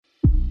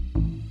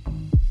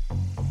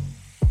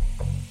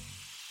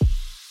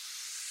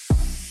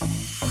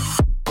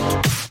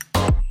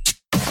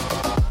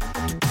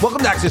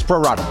Axios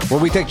Pro Rata,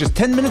 where we take just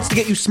 10 minutes to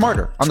get you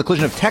smarter on the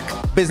collision of tech,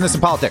 business,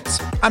 and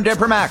politics. I'm Dan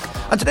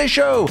Primack. On today's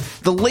show,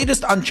 the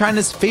latest on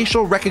China's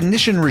facial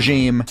recognition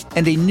regime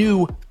and a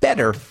new,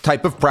 better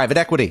type of private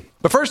equity.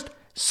 But first,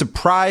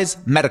 surprise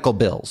medical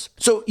bills.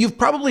 So you've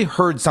probably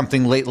heard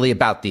something lately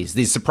about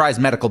these surprise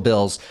medical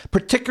bills,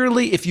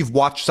 particularly if you've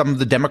watched some of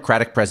the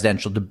Democratic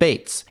presidential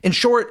debates. In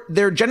short,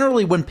 they're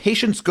generally when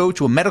patients go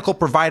to a medical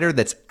provider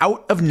that's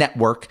out of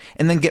network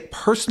and then get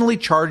personally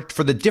charged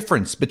for the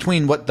difference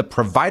between what the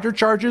provider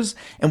charges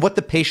and what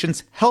the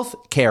patient's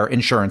health care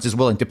insurance is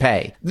willing to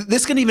pay.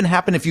 This can even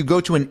happen if you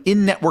go to an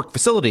in-network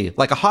facility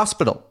like a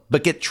hospital,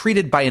 but get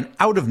treated by an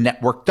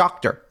out-of-network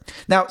doctor.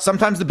 Now,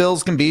 sometimes the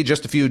bills can be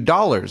just a few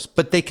dollars,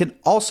 but they can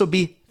also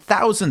be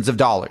thousands of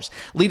dollars,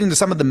 leading to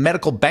some of the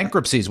medical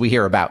bankruptcies we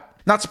hear about.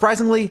 Not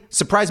surprisingly,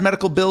 surprise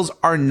medical bills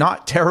are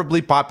not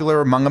terribly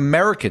popular among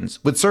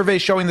Americans, with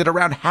surveys showing that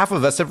around half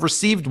of us have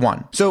received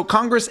one. So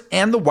Congress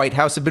and the White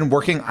House have been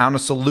working on a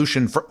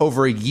solution for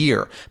over a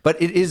year,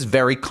 but it is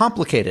very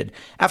complicated.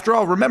 After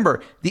all,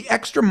 remember, the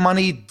extra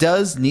money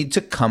does need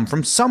to come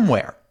from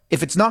somewhere.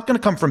 If it's not going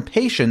to come from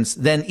patients,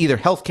 then either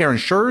healthcare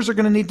insurers are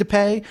going to need to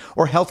pay,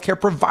 or healthcare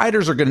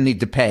providers are going to need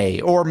to pay,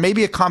 or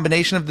maybe a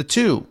combination of the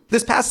two.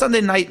 This past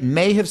Sunday night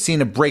may have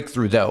seen a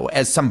breakthrough, though,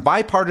 as some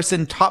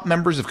bipartisan top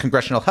members of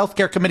congressional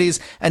healthcare committees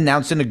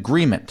announced an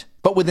agreement.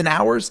 But within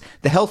hours,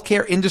 the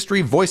healthcare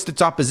industry voiced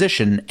its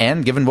opposition,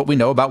 and given what we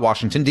know about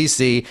Washington,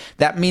 D.C.,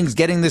 that means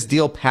getting this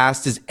deal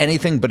passed is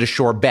anything but a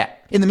sure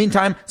bet. In the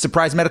meantime,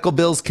 surprise medical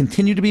bills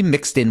continue to be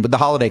mixed in with the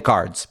holiday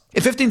cards.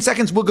 In 15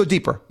 seconds, we'll go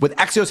deeper with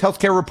Axios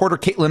healthcare reporter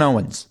Caitlin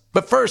Owens.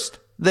 But first,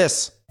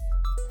 this.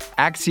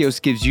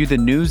 Axios gives you the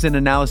news and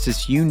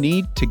analysis you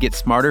need to get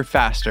smarter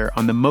faster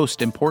on the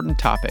most important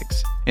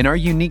topics. In our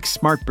unique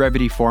Smart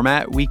Brevity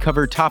format, we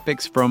cover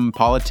topics from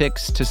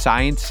politics to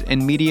science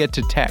and media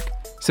to tech.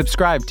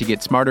 Subscribe to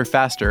get smarter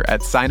faster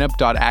at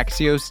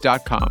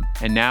signup.axios.com.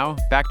 And now,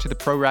 back to the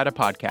Pro Rata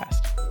podcast.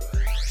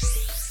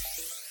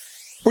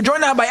 We're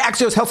joined now by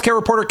Axios healthcare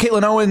reporter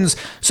Caitlin Owens.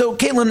 So,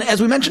 Caitlin,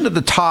 as we mentioned at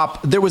the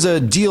top, there was a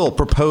deal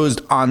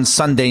proposed on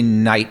Sunday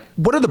night.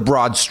 What are the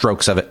broad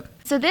strokes of it?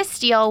 So this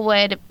deal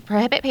would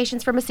prohibit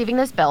patients from receiving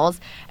those bills,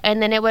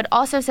 and then it would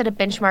also set a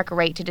benchmark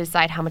rate to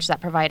decide how much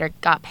that provider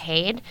got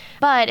paid.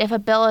 But if a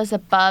bill is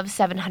above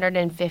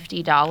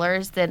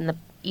 $750, then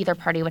either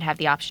party would have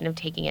the option of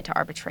taking it to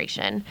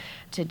arbitration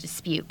to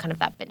dispute kind of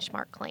that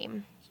benchmark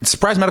claim.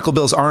 Surprise medical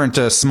bills aren't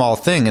a small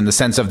thing in the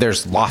sense of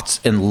there's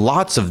lots and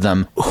lots of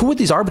them. Who would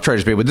these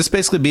arbitrators be? Would this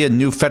basically be a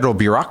new federal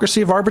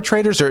bureaucracy of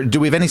arbitrators, or do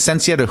we have any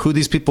sense yet of who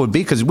these people would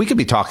be? Because we could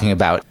be talking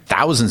about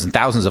thousands and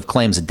thousands of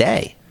claims a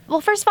day. Well,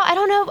 first of all, I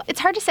don't know.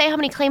 It's hard to say how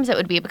many claims it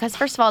would be because,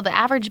 first of all, the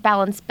average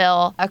balance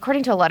bill,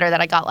 according to a letter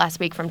that I got last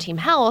week from Team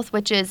Health,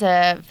 which is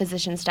a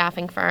physician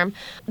staffing firm,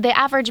 the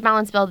average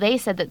balance bill they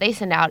said that they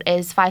send out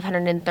is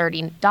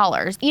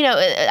 $530. You know,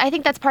 I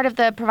think that's part of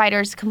the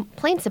providers'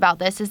 complaints about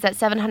this is that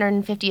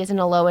 $750 isn't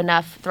a low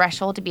enough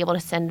threshold to be able to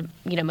send,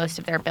 most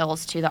of their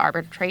bills to the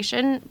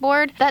arbitration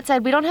board. That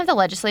said, we don't have the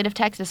legislative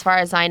text as far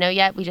as I know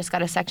yet. We just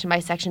got a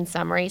section-by-section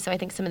summary, so I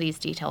think some of these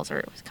details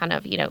are kind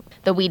of,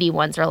 the weedy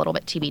ones are a little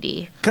bit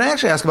TBD. Can I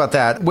actually ask about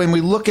that? When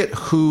we look at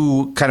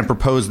who kind of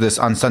proposed this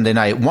on Sunday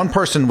night, one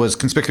person was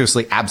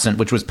conspicuously absent,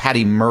 which was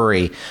Patty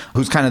Murray,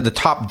 who's kind of the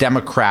top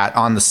Democrat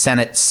on the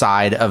Senate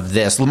side of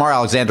this. Lamar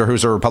Alexander,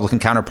 who's her Republican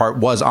counterpart,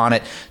 was on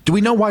it. Do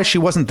we know why she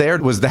wasn't there?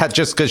 Was that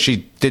just because she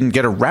didn't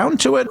get around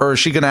to it, or is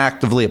she going to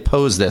actively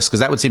oppose this?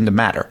 Because that would seem to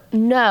matter.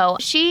 No.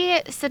 She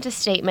sent a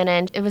statement,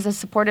 and it was a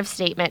supportive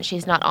statement.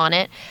 She's not on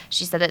it.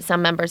 She said that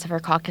some members of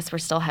her caucus were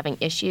still having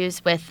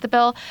issues with the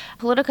bill.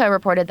 Politico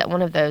reported that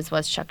one of those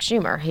was Chuck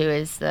Schumer, who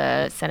is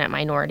the Senate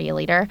Minority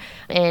Leader.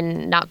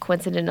 And not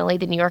coincidentally,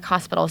 the New York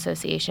Hospital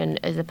Association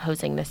is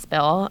opposing this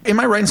bill. Am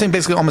I right in saying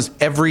basically almost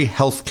every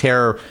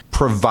healthcare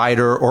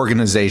provider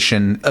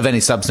organization of any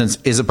substance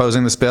is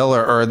opposing this bill,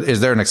 or is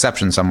there an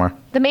exception somewhere?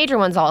 The major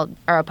ones all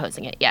are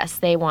opposing it, yes.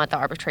 They want the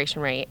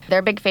arbitration rate. They're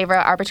a big favor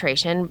of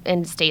arbitration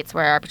in states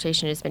where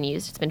arbitration has been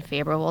used. It's been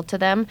favorable to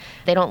them.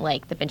 They don't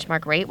like the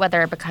benchmark rate,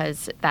 whether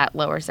because that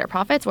lowers their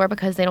profits or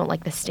because they don't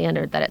like the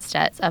standard that it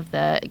sets of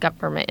the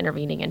government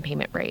intervening in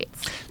payment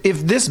rates.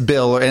 If this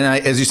bill,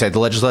 and as you said, the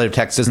legislative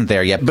text isn't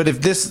there yet, but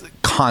if this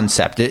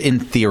concept, in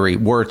theory,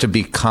 were to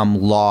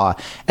become law,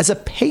 as a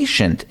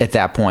patient at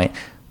that point,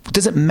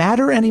 does it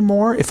matter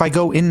anymore if I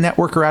go in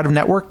network or out of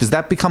network? Does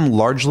that become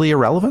largely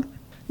irrelevant?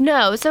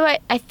 No. So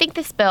I think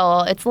this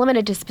bill, it's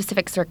limited to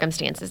specific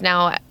circumstances.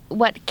 Now,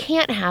 what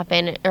can't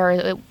happen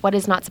or what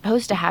is not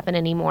supposed to happen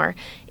anymore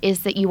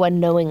is that you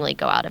unknowingly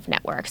go out of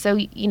network. So,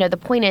 the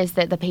point is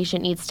that the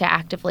patient needs to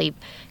actively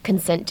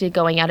consent to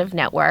going out of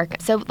network.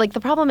 So,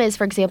 the problem is,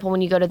 for example, when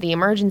you go to the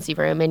emergency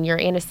room and your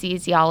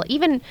anesthesiologist,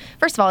 even,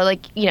 first of all,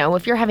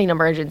 if you're having an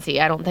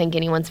emergency, I don't think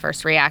anyone's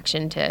first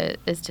reaction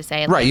is to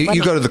say, right,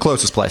 you go to the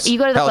closest place. You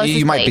go to the closest place.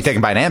 You might be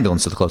taken by an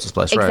ambulance to the closest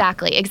place,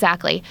 right?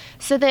 Exactly.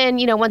 So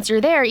then, once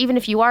you're there, matter, even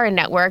if you are in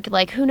network,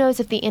 like who knows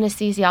if the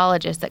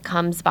anesthesiologist that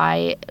comes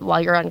by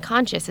while you're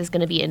unconscious is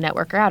going to be in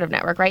network or out of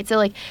network, right? So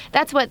like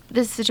that's what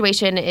this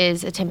situation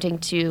is attempting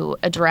to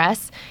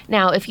address.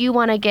 Now, if you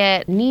want to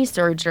get knee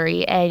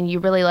surgery and you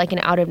really like an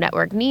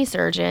out-of-network knee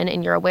surgeon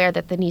and you're aware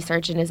that the knee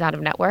surgeon is out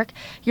of network,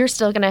 you're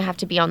still going to have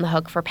to be on the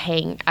hook for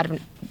paying out of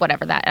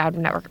whatever that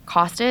out-of-network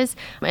cost is.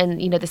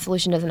 And, the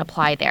solution doesn't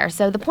apply there.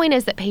 So the point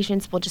is that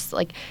patients will just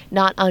like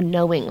not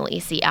unknowingly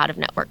see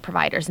out-of-network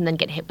providers and then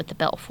get hit with the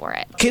bill for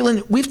it.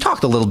 Caitlin, we've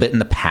talked a little bit in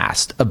the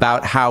past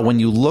about how when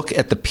you look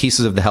at the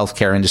pieces of the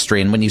healthcare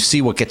industry and when you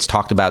see what gets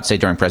talked about, say,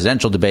 during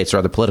presidential debates or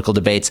other political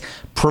debates,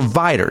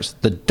 providers,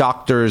 the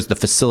doctors, the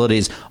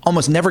facilities,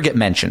 almost never get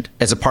mentioned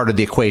as a part of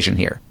the equation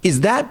here.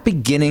 Is that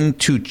beginning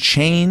to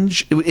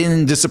change?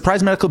 Does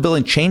surprise medical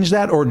billing change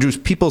that? Or do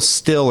people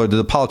still, or do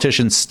the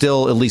politicians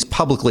still at least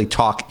publicly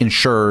talk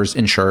insurers?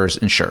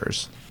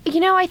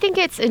 I think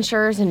it's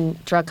insurers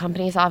and drug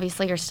companies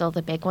obviously are still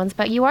the big ones,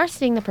 but you are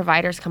seeing the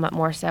providers come up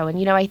more so.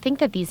 And, I think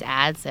that these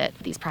ads that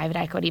these private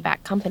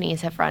equity-backed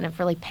companies have run have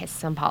really pissed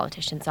some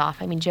politicians off.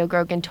 I mean, Joe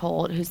Grogan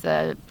who's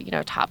the,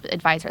 top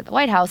advisor at the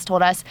White House,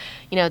 told us,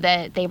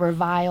 that they were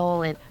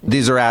vile. And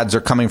these ads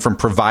are coming from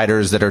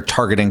providers that are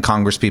targeting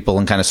congresspeople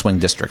in kind of swing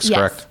districts, yes,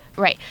 correct?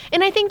 Right.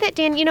 And I think that,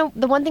 Dan,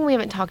 the one thing we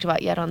haven't talked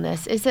about yet on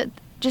this is that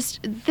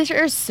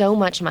there's so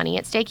much money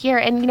at stake here.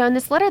 And, in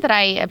this letter that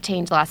I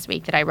obtained last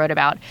week that I wrote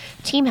about,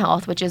 Team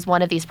Health, which is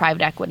one of these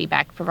private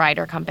equity-backed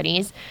provider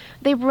companies,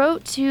 they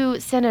wrote to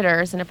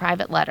senators in a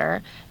private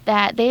letter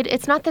that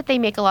it's not that they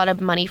make a lot of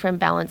money from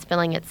balance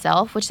billing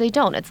itself, which they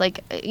don't. It's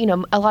like,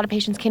 a lot of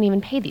patients can't even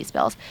pay these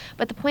bills.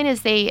 But the point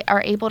is they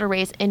are able to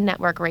raise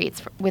in-network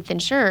rates with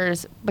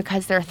insurers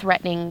because they're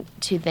threatening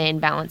to then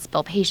balance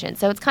bill patients.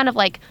 So it's kind of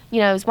like,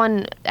 as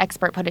one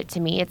expert put it to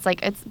me, it's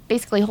like it's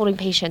basically holding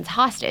patients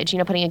hostage,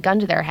 putting a gun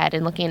to their head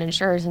and looking at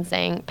insurers and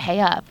saying,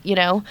 pay up,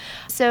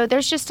 So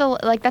there's just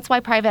that's why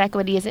private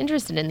equity is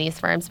interested in these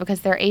firms,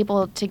 because they're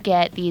able to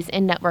get these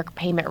in-network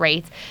payment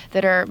rates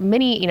that are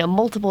many,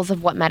 multiples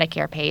of what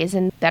Medicare pays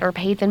and better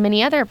paid than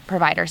many other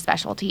provider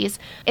specialties.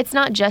 It's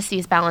not just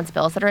these balance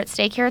bills that are at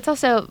stake here. It's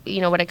also,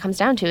 what it comes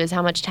down to is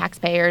how much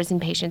taxpayers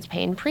and patients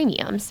pay in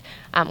premiums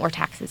or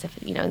taxes,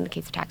 if in the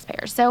case of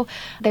taxpayers. So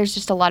there's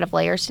just a lot of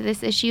layers to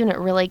this issue, and it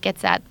really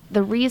gets at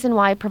the reason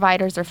why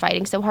providers are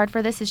fighting so hard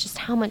for this is just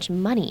how much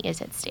money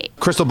is at stake.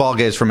 Crystal ball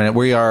gaze for a minute.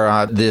 We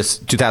are, this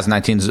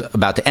 2019 is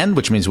about to end,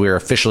 which means we are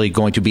officially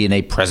going to be in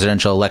a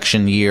presidential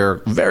election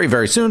year very,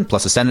 very soon,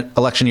 plus a Senate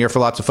election year for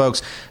lots of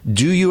folks.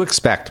 Do you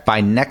expect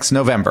by next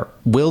November,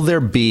 will there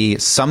be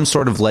some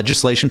sort of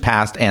legislation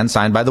passed and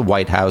signed by the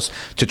White House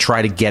to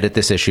try to get at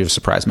this issue of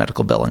surprise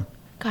medical billing?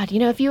 God,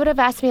 if you would have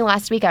asked me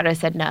last week, I would have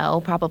said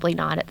no, probably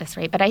not at this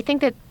rate. But I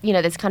think that,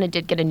 this kind of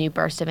did get a new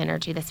burst of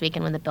energy this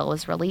weekend when the bill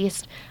was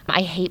released.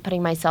 I hate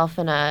putting myself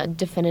in a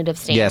definitive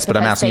stance. Yes, but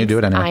I'm asking you to do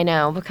it anyway. I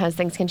know, because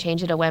things can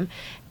change at a whim.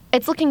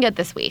 It's looking good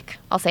this week.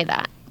 I'll say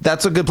that.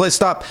 That's a good place to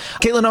stop.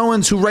 Caitlin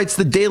Owens, who writes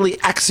the daily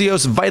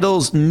Axios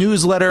Vitals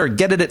newsletter.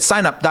 Get it at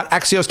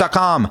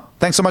signup.axios.com.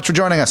 Thanks so much for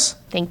joining us.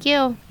 Thank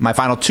you. My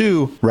final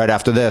two right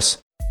after this.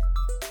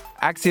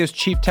 Axios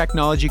chief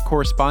technology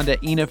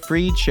correspondent Ina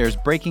Fried shares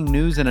breaking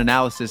news and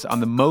analysis on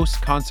the most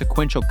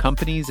consequential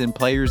companies and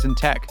players in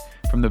tech,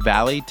 from the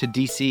Valley to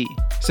DC.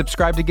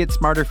 Subscribe to get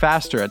smarter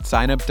faster at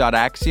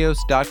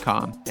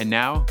signup.axios.com. And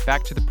now,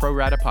 back to the Pro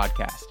Rata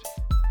podcast.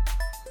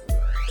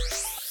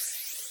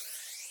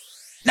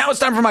 Now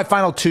it's time for my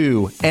final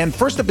two. And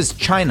first up is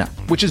China,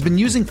 which has been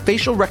using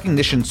facial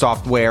recognition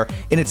software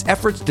in its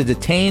efforts to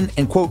detain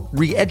and, quote,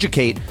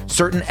 re-educate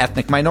certain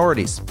ethnic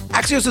minorities.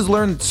 Axios has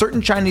learned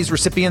certain Chinese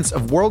recipients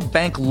of World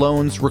Bank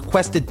loans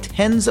requested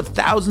tens of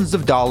thousands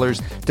of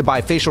dollars to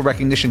buy facial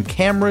recognition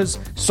cameras,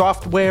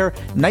 software,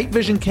 night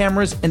vision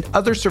cameras, and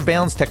other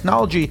surveillance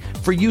technology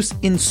for use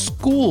in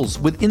schools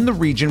within the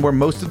region where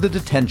most of the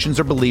detentions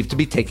are believed to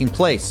be taking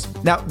place.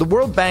 Now, the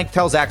World Bank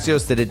tells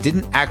Axios that it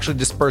didn't actually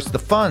disperse the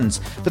funds,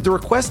 but the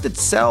request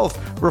itself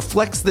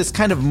reflects this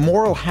kind of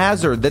moral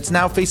hazard that's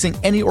now facing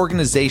any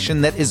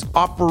organization that is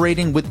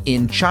operating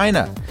within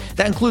China.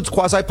 That includes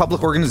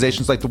quasi-public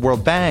organizations like the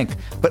World Bank,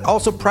 but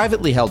also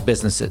privately held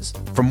businesses,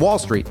 from Wall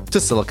Street to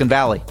Silicon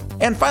Valley.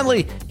 And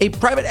finally, a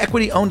private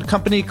equity-owned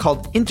company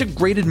called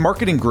Integrated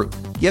Marketing Group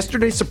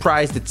yesterday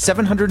surprised its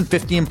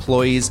 750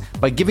 employees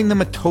by giving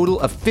them a total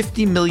of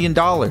 $50 million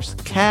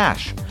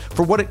cash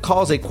for what it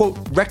calls a, quote,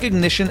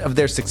 recognition of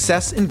their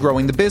success in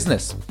growing the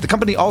business. The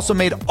company also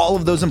made all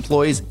of those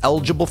employees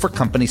eligible for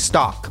company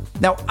stock.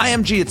 Now,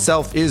 IMG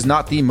itself is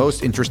not the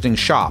most interesting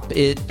shop.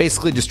 It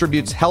basically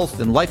distributes health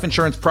and life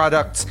insurance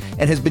products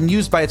and has been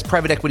used by its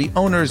private equity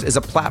owners as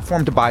a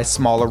platform to buy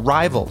smaller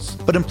rivals.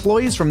 But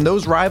employees from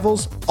those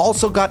rivals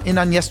also got in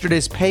on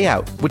yesterday's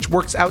payout, which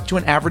works out to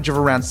an average of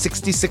around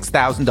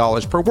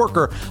 $66,000 per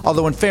worker,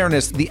 although in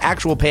fairness, the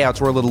actual payouts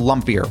were a little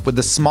lumpier, with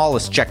the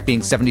smallest check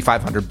being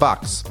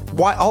 $7,500.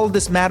 Why all of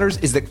this matters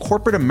is that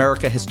corporate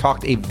America has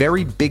talked a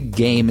very big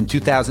game in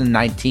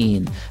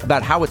 2019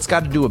 about how it's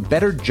got to do a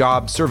better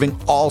job serving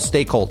all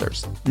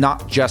stakeholders,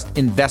 not just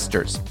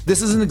investors.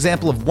 This is an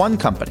example of one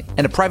company,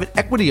 and a private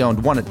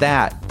equity-owned one at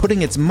that,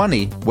 putting its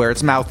money where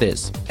its mouth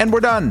is. And we're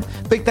done.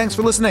 Big thanks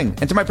for listening.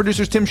 And to my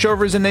producers Tim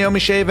Shovers and Naomi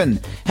Shaven,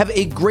 have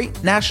a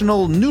great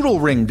National Noodle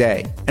Ring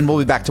Day. And we'll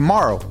be back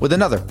tomorrow with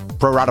another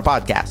Pro Rata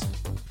podcast.